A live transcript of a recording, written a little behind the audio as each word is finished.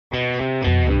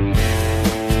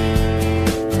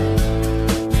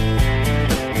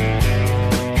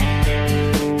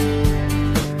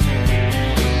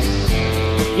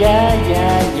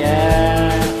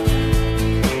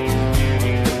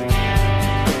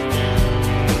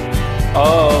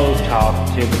Oh, talk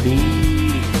to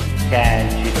me,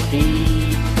 can't you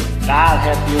see? I'll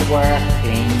help you work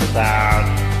things out.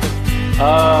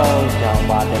 Oh, don't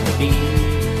wanna be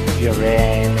your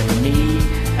enemy,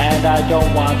 and I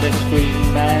don't want to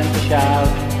scream and shout.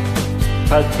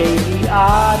 'Cause baby,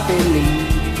 I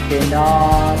believe in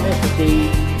honesty,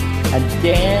 and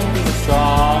then be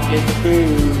strong and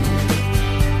true.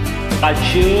 I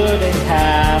shouldn't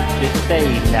have to say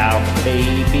now,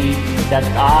 baby, that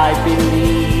I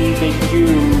believe in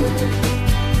you.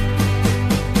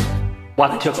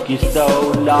 What took you so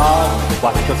long?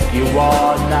 What took you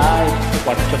all night?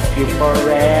 What took you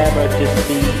forever to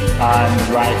see I'm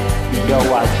right? You know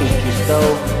I treat you so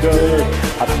good,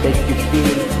 I make you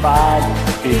feel fine.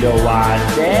 You know I'll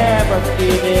never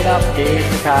give it up this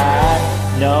time.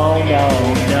 No, no,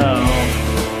 no.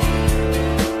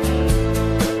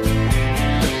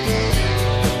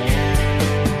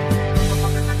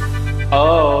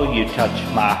 Oh, you touched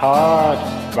my heart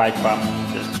right from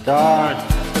the start.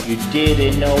 You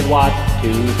didn't know what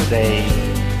to say.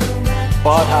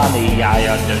 But honey, I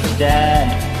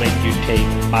understand when you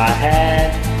take my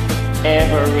hand,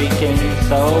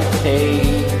 everything's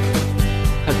okay.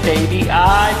 'Cause baby,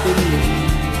 I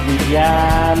believe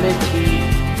reality,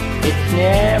 it's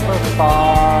never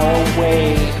far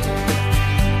away.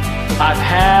 I've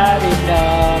had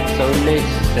enough, so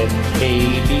listen,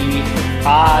 baby,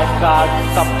 I've got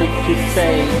something to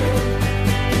say.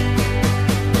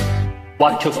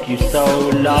 What took you so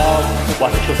long?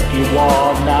 What took you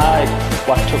all night?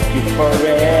 What took you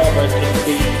forever to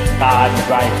see I'm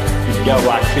right? You know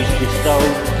I treat you so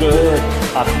good,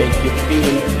 I make you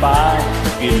feel fine.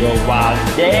 You know I'll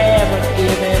never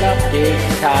give it up this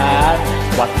time.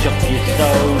 What took you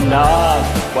so long?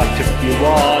 What took you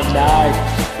all night?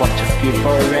 What took you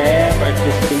forever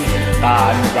to see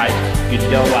I'm right? You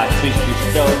know I treat you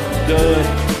so good,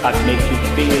 I make you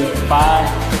feel fine.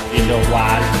 You know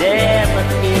I'll never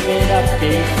give it up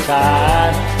this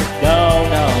time. No,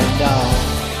 no, no.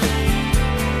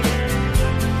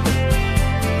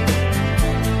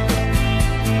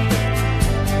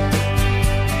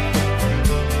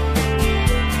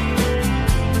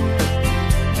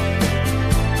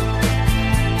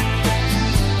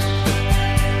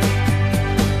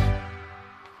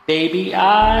 Baby,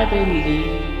 I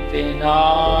believe in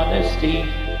honesty,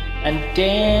 and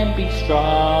then be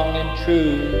strong and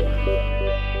true.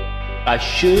 I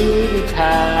shouldn't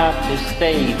have to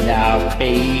say now,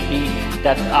 baby,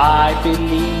 that I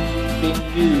believe in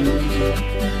you.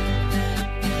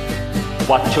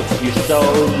 What took you so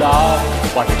long?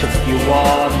 What took you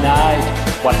all night?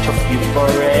 What took you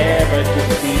forever to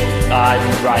see I'm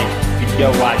right? You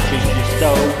know I treat you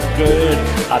so good,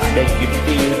 I make you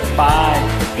feel fine.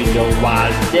 You know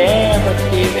I'll never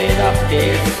give it up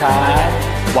this time.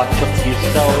 What took you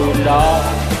so long?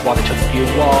 What took you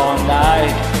all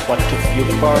night? What took you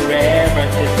forever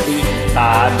to see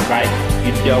I'm right?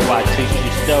 You know I treat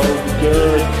you so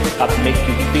good, I make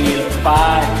you feel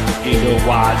fine. You know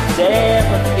I'll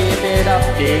never give it up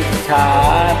this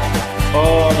time.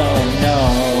 Oh no.